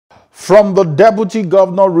From the deputy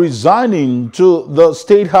governor resigning to the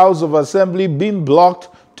State House of Assembly being blocked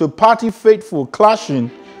to party faithful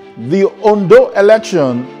clashing, the Ondo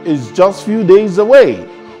election is just few days away.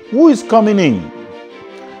 Who is coming in?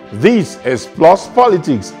 This is Plus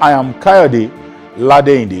Politics. I am Kayode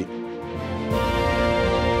Ladende.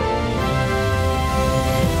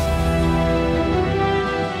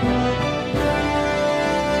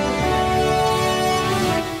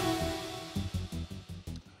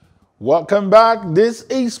 Welcome back. This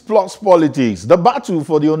is Plus Politics. The battle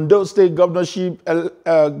for the Ondo State governorship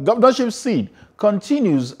seat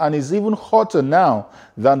continues and is even hotter now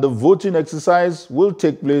than the voting exercise will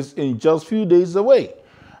take place in just few days away.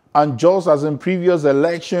 And just as in previous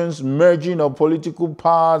elections, merging of political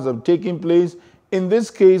powers have taken place. In this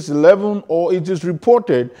case, it is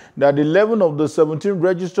reported that 11 of the 17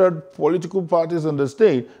 registered political parties in the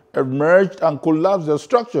state have merged and collapsed their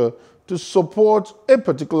structure to support a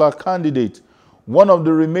particular candidate. One of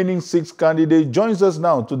the remaining 6 candidates joins us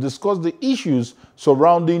now to discuss the issues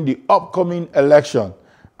surrounding the upcoming election.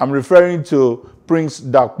 I'm referring to Prince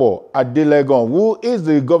Dapo Adelegan, who is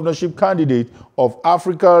the governorship candidate of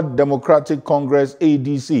Africa Democratic Congress,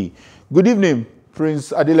 ADC. Good evening,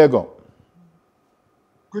 Prince Adelegan.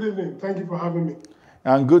 Good evening. Thank you for having me.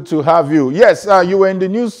 And good to have you. Yes, you were in the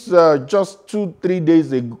news just 2-3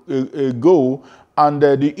 days ago, and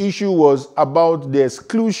the issue was about the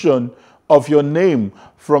exclusion of your name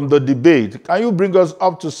from the debate. Can you bring us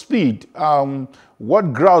up to speed?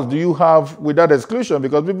 What grounds do you have with that exclusion?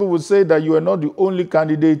 Because people would say that you are not the only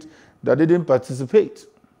candidate that didn't participate.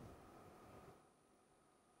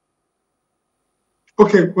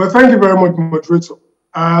 Okay, well, thank you very much, moderator.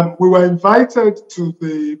 We were invited to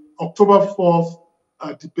the October 4th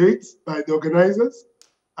debate by the organizers,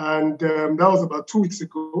 and that was about 2 weeks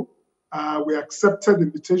ago. We accepted the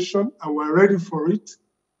invitation and we're ready for it.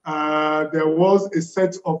 There was a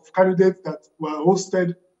set of candidates that were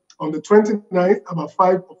hosted on the 29th, about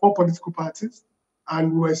 4 political parties,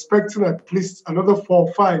 and we were expecting at least another 4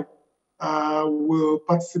 or 5 will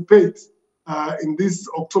participate in this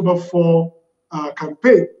October 4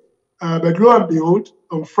 campaign. But lo and behold,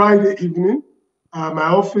 on Friday evening, my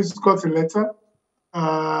office got a letter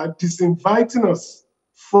disinviting us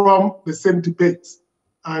from the same debate.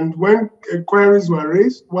 And when inquiries were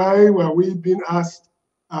raised, why were we being asked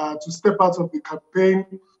to step out of the campaign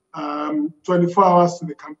 24 hours to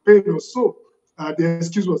the campaign or so? The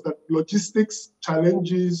excuse was that logistics,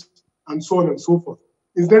 challenges, and so on and so forth.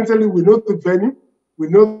 Incidentally, we know the venue. We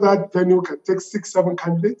know that venue can take 6-7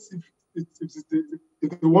 candidates if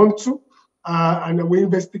they want to. And we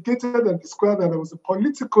investigated and discovered that there was a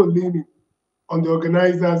political leaning on the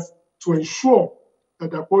organizers to ensure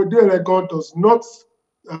that Dapo Adelegan does not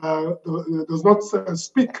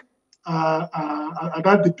speak at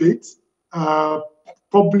that debate,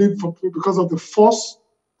 probably because of the force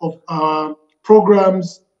of our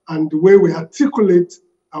programs and the way we articulate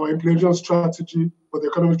our implementation strategy for the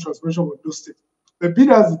economic transformation of Ondo State. But be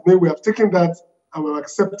that as it may, we have taken that and we have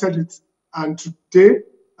accepted it. And today,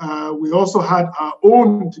 we also had our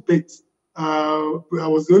own debate. I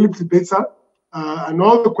was the only debater, and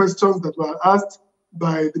all the questions that were asked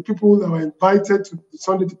by the people that were invited to the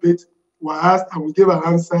Sunday debate were asked, and we gave our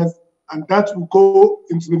answers, and that will go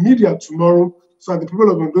into the media tomorrow so that the people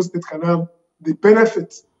of Ondo State can have the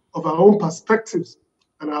benefit of our own perspectives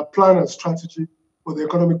and our plan and strategy for the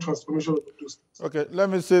economic transformation of Ondo State. Okay, let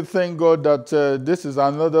me say thank God that this is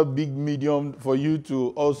another big medium for you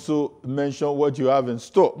to also mention what you have in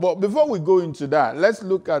store. But before we go into that, let's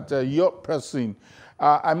look at your person.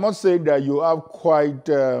 I must say that you have quite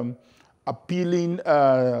appealing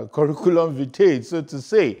curriculum vitae, so to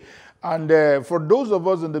say. And for those of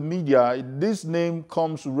us in the media, this name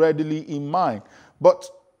comes readily in mind. But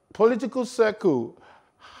political circle,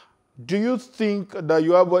 do you think that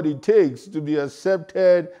you have what it takes to be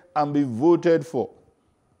accepted and be voted for?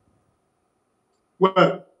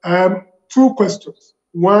 Well, 2 questions.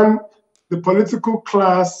 One, the political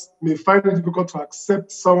class may find it difficult to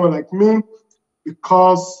accept someone like me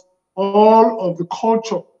because all of the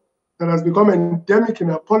culture that has become endemic in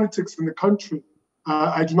our politics in the country,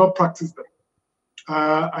 I do not practice them.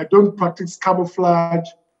 I don't practice camouflage.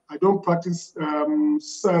 I don't practice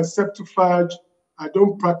subterfuge. I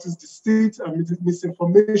don't practice deceit and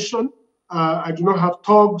misinformation. I do not have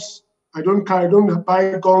thugs. I don't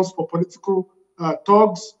buy guns for political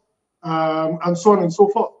thugs, and so on and so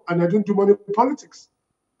forth. And I don't do money politics.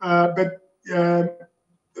 But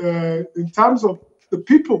in terms of the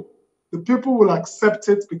people will accept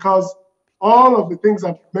it because all of the things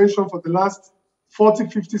I've mentioned for the last 40,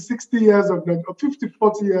 50, 60 years of 50,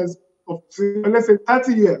 40 years of, let's say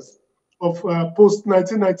 30 years of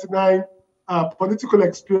post-1999 political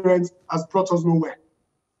experience has brought us nowhere.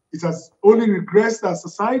 It has only regressed our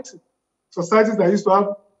society. Societies that used to have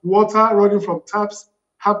water running from taps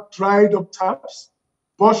have dried up taps.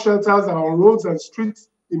 Bus shelters are on roads and streets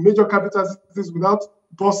in major capital cities without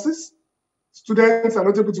buses. Students are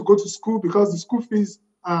not able to go to school because the school fees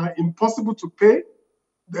are impossible to pay.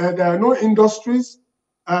 There are no industries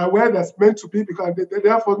where that's meant to be because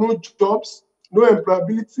therefore no jobs, no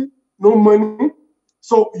employability, no money.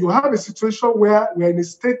 So you have a situation where we're in a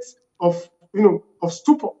state of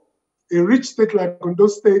stupor. A rich state like Ondo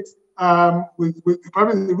State, with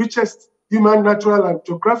probably the richest human, natural, and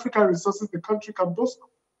geographical resources the country can boast,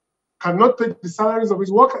 cannot pay the salaries of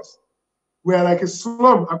its workers. We are like a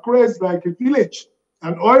slum. Accra is like a village,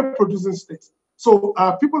 an oil-producing state. So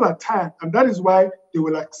people are tired, and that is why they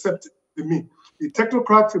will accept me. The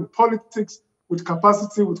technocrats in politics with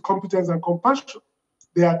capacity, with competence, and compassion.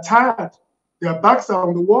 They are tired. Their backs are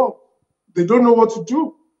on the wall. They don't know what to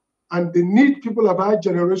do. And they need people of our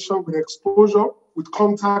generation with exposure, with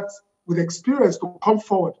contacts, with experience to come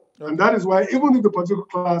forward. Okay. And that is why, even if the political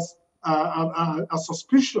class are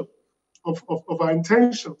suspicious of our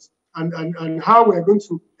intentions and how we are going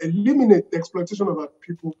to eliminate the exploitation of our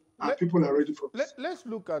people are ready for this. Let's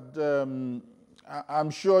look at, I'm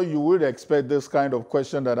sure you would expect this kind of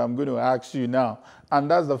question that I'm going to ask you now. And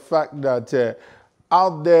that's the fact that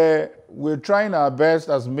out there, we're trying our best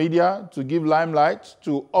as media to give limelight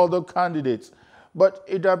to other candidates. But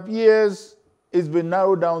it appears it's been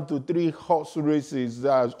narrowed down to 3 horse races,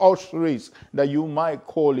 horse race that you might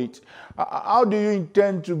call it. How do you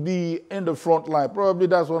intend to be in the front line? Probably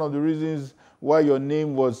that's one of the reasons why your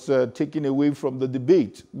name was taken away from the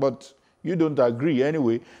debate. But you don't agree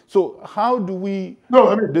anyway. So how do we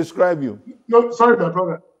describe you? No, sorry, my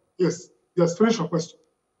brother. Yes, finish your question.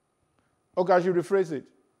 Okay, I should rephrase it.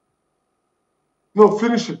 No,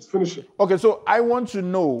 finish it. Okay, so I want to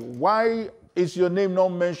know, why is your name not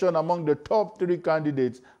mentioned among the top 3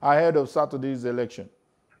 candidates ahead of Saturday's election?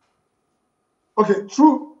 Okay,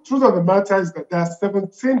 truth of the matter is that there are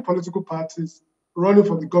 17 political parties running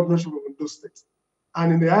for the governorship of Ondo State.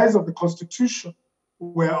 And in the eyes of the Constitution,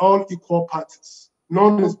 we're all equal parties.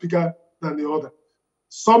 None is bigger than the other.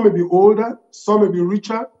 Some may be older, some may be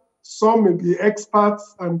richer, some may be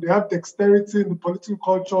experts, and they have dexterity in the political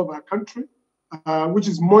culture of our country, which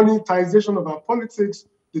is monetization of our politics,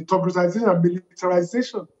 the democratization and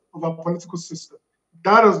militarization of our political system.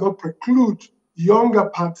 That does not preclude younger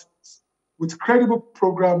parties with credible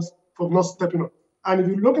programs from not stepping up. And if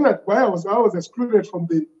you're looking at why I was excluded from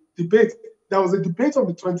the debate, there was a debate on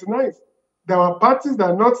the 29th. There were parties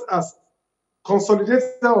that are not as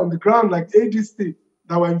consolidated on the ground like ADC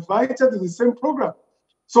that were invited to the same program.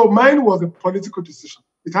 So mine was a political decision.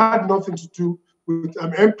 It had nothing to do with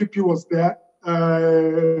MPP was there,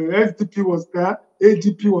 SDP was there,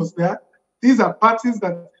 ADP was there. These are parties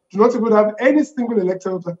that do not even have any single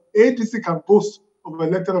elected officer. ADC can boast of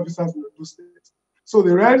elected officers in the state. So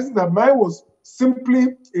the reality is that mine was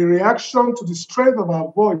simply a reaction to the strength of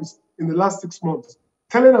our voice in the last 6 months,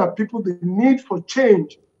 telling our people the need for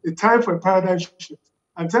change, the time for a paradigm shift,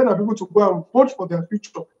 and telling our people to go and vote for their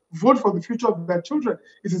future, vote for the future of their children.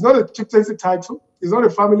 It is not a chieftaincy title. It's not a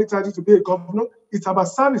family title to be a governor. It's about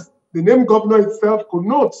service. The name governor itself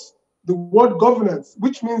connotes the word governance,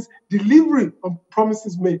 which means delivery of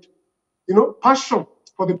promises made. Passion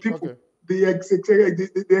for the people. Okay. The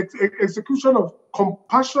execution of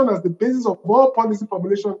compassion as the basis of all policy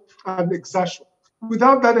formulation and exertion.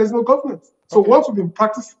 Without that, there's no governance. So what we've been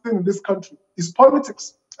practicing in this country is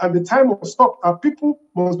politics, and the time must stop. Our people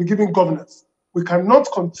must be given governance. We cannot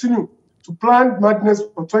continue to plan madness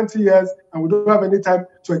for 20 years and we don't have any time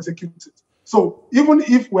to execute it. So even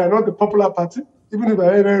if we're not the popular party, even if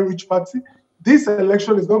we're a very rich party, this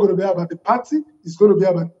election is not going to be about the party, it's going to be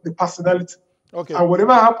about the personality. Okay. And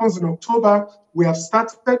whatever happens in October, we have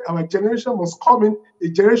started, our generation must come in, a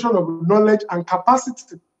generation of knowledge and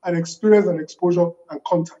capacity and experience and exposure and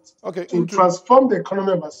contact to transform the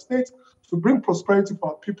economy of our state, to bring prosperity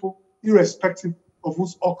for our people, irrespective of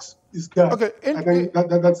whose ox is there. Okay, I think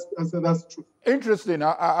that's true. Interesting.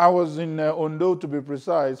 I was in Ondo, to be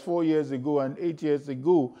precise, 4 years ago and 8 years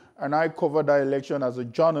ago, and I covered that election as a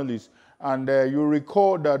journalist. And you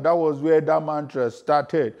recall that was where that mantra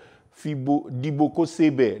started. Fibo Diboko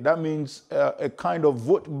Sebe. That means a kind of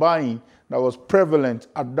vote buying that was prevalent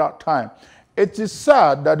at that time. It is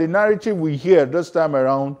sad that the narrative we hear this time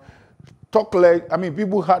around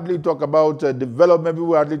people hardly talk about development,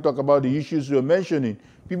 people hardly talk about the issues you're mentioning.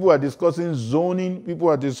 People are discussing zoning, people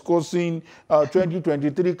are discussing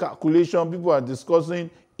 2023 calculation, people are discussing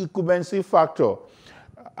incumbency factor.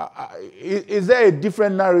 Is there a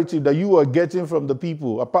different narrative that you are getting from the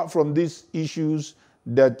people, apart from these issues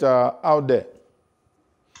that are out there?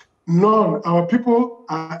 None. Our people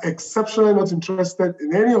are exceptionally not interested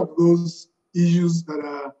in any of those issues that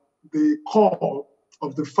are the core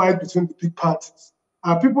of the fight between the big parties.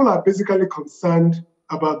 Our people are basically concerned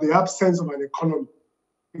about the absence of an economy.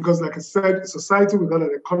 Because like I said, a society without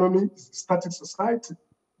an economy is a static society.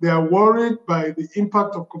 They are worried by the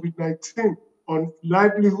impact of COVID-19 on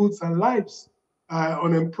livelihoods and lives.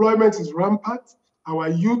 Unemployment is rampant. Our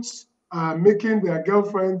youths are making their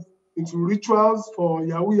girlfriends into rituals for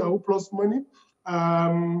Yahoo plus money.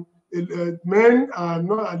 Men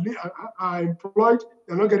are employed,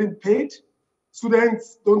 they're not getting paid.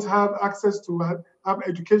 Students don't have access to have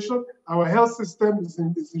education. Our health system is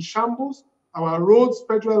in shambles. Our roads,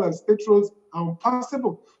 federal and state roads, are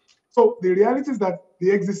impassable. So the reality is that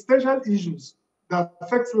the existential issues that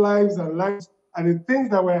affect lives and lives are the things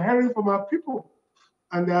that we're hearing from our people.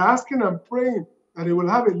 And they're asking and praying that they will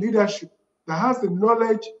have a leadership that has the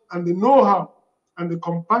knowledge and the know-how and the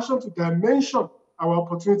compassion to dimension our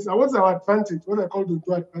opportunities. And what's our advantage? What I call the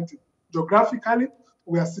dual advantage. Geographically,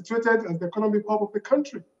 we are situated as the economic hub of the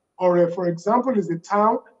country. Or, for example, is a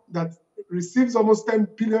town that receives almost 10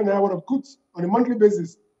 billion naira worth of goods on a monthly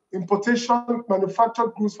basis. Importation,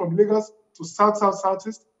 manufactured goods from Lagos to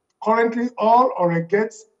Southeast. Currently, all Ore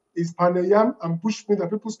gets is pounded yam and bushmeat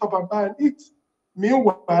that people stop and buy and eat.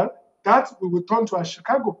 Meanwhile, that we will turn to as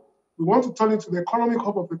Chicago. We want to turn it to the economic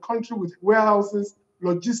hub of the country with warehouses,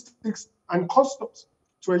 logistics, and customs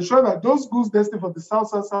to ensure that those goods destined for the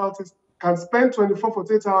Southeast can spend 24,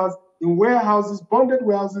 48 hours in warehouses, bonded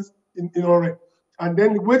warehouses in Ore, and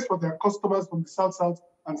then wait for their customers from the South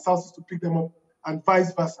and Southeast to pick them up, and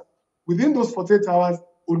vice versa. Within those 48 hours,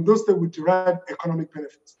 Ondo State will derive economic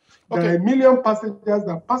benefits. Okay. There are 1 million passengers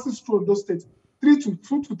that passes through Ondo State 2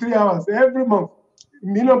 to 3 hours every month.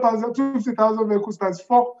 1 million passengers, 250,000 vehicles times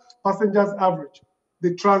 4 passengers average.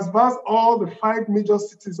 They traverse all the 5 major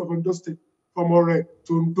cities of Ondo State, from Ore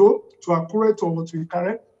to Ondo, to Akure, to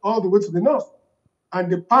Ikare, all the way to the north.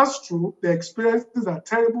 And they pass through, the experiences are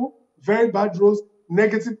terrible, very bad roads,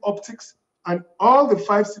 negative optics, and all the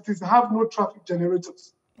 5 cities have no traffic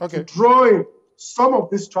generators. Okay. To draw in some of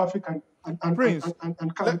this traffic and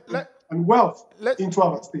wealth into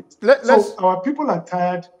our state. So our people are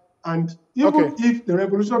tired, and even if the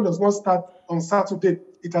revolution does not start on Saturday,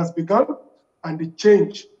 it has begun, and the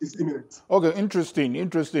change is imminent. Okay, interesting.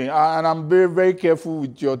 And I'm very, very careful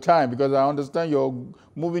with your time because I understand you're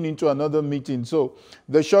moving into another meeting. So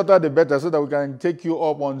the shorter, the better, so that we can take you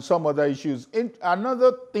up on some other issues.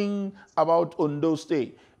 Another thing about Ondo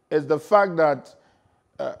State is the fact that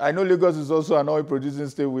I know Lagos is also an oil-producing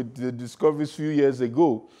state with the discoveries a few years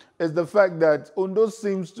ago, is the fact that Ondo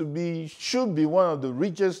should be one of the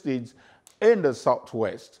richest states in the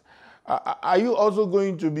Southwest. Are you also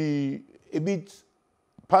going to be a bit,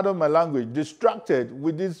 pardon my language, distracted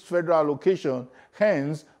with this federal allocation,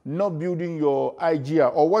 hence not building your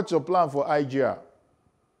IGR? Or what's your plan for IGR?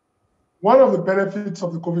 One of the benefits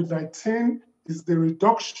of the COVID-19 is the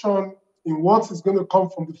reduction in what is going to come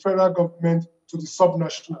from the federal government to the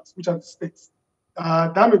subnationals, which are the states.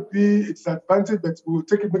 That may be its advantage, but we will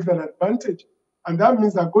make it an advantage. And that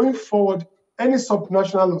means that going forward, any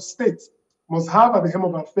subnational or state must have at the helm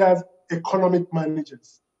of affairs economic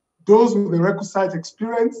managers. Those with the requisite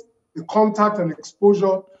experience, the contact and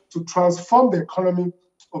exposure to transform the economy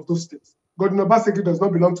of those states. Governor Obaseki does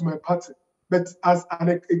not belong to my party, but as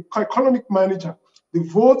an economic manager, the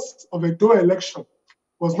votes of a Doe election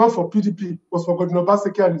was not for PDP, was for Governor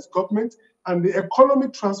Obaseki and his government, and the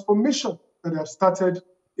economic transformation that they have started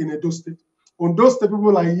in Edo State. Ondo State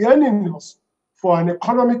people are yearning us for an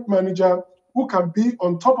economic manager who can be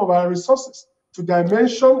on top of our resources to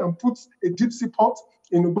dimension and put a deep sea port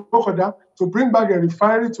in Ubokoda, to bring back a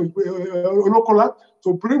refinery to Olokola,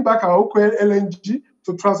 to bring back our Okwe LNG,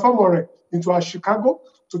 to transform Ore into our Chicago,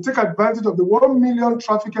 to take advantage of the 1 million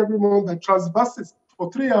traffic every month that transverses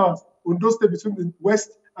for 3 hours Ondo State between the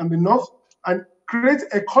west and the north, and create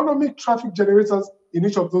economic traffic generators in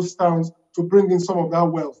each of those towns to bring in some of that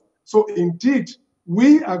wealth. So indeed,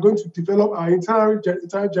 we are going to develop our entire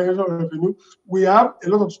generation of revenue. We have a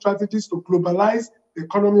lot of strategies to globalize the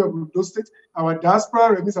economy of Ondo State. Our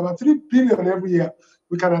diaspora remits about 3 billion every year.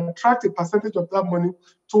 We can attract a percentage of that money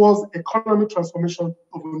towards economic transformation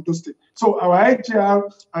of Ondo State. So our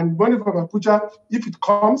IGR and money from Abuja, if it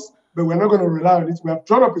comes, but we're not going to rely on it. We have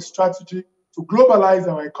drawn up a strategy to globalize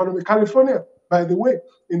our economy. California, by the way,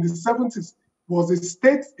 in the 70s, was a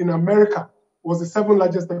state in America, was the 7th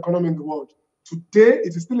largest economy in the world. Today,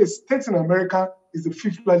 it is still a state in America, is the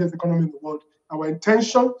 5th largest economy in the world. Our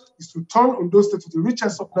intention is to turn Ondo State to the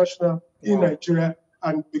richest subnational in Nigeria,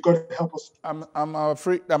 and may God help us. I'm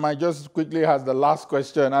afraid that I just quickly has the last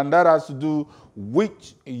question, and that has to do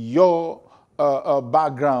with your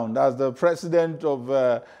background as the president of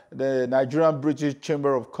the Nigerian British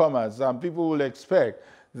Chamber of Commerce. And people will expect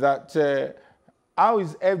that how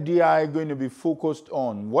is FDI going to be focused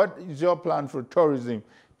on? What is your plan for tourism?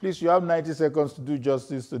 Please, you have 90 seconds to do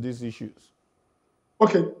justice to these issues.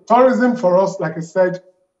 Okay, tourism for us, like I said,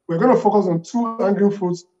 we're going to focus on two angling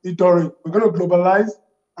fruits, Idori. We're going to globalize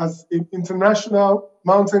as an international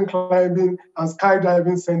mountain climbing and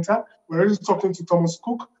skydiving center. We're already talking to Thomas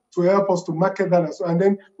Cook to help us to market that as well. And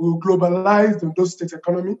then we'll globalize the Ondo State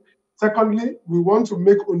economy. Secondly, we want to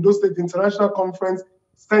make Ondo State the international conference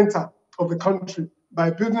center of the country by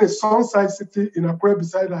building a sunside city in Akure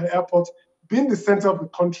beside our airport, being the center of the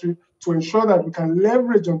country to ensure that we can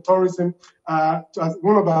leverage on tourism as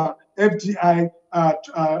one of our FDI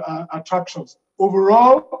attractions.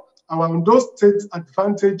 Overall, our Ondo State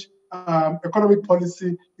advantage economic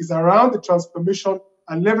policy is around the transformation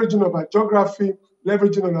and leveraging of our geography,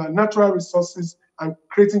 leveraging on our natural resources, and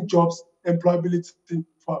creating jobs, employability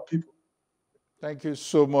for our people. Thank you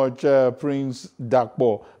so much, Prince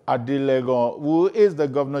Dapo Adelegan, who is the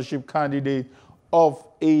governorship candidate of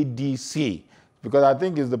ADC, because I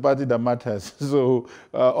think it's the party that matters. So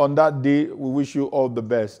on that day, we wish you all the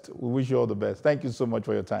best. We wish you all the best. Thank you so much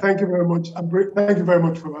for your time. Thank you very much. Thank you very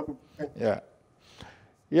much for having me. Yeah.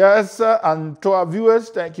 Yes, and to our viewers,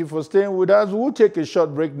 thank you for staying with us. We'll take a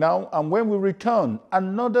short break now, and when we return,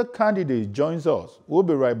 another candidate joins us. We'll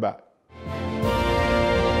be right back.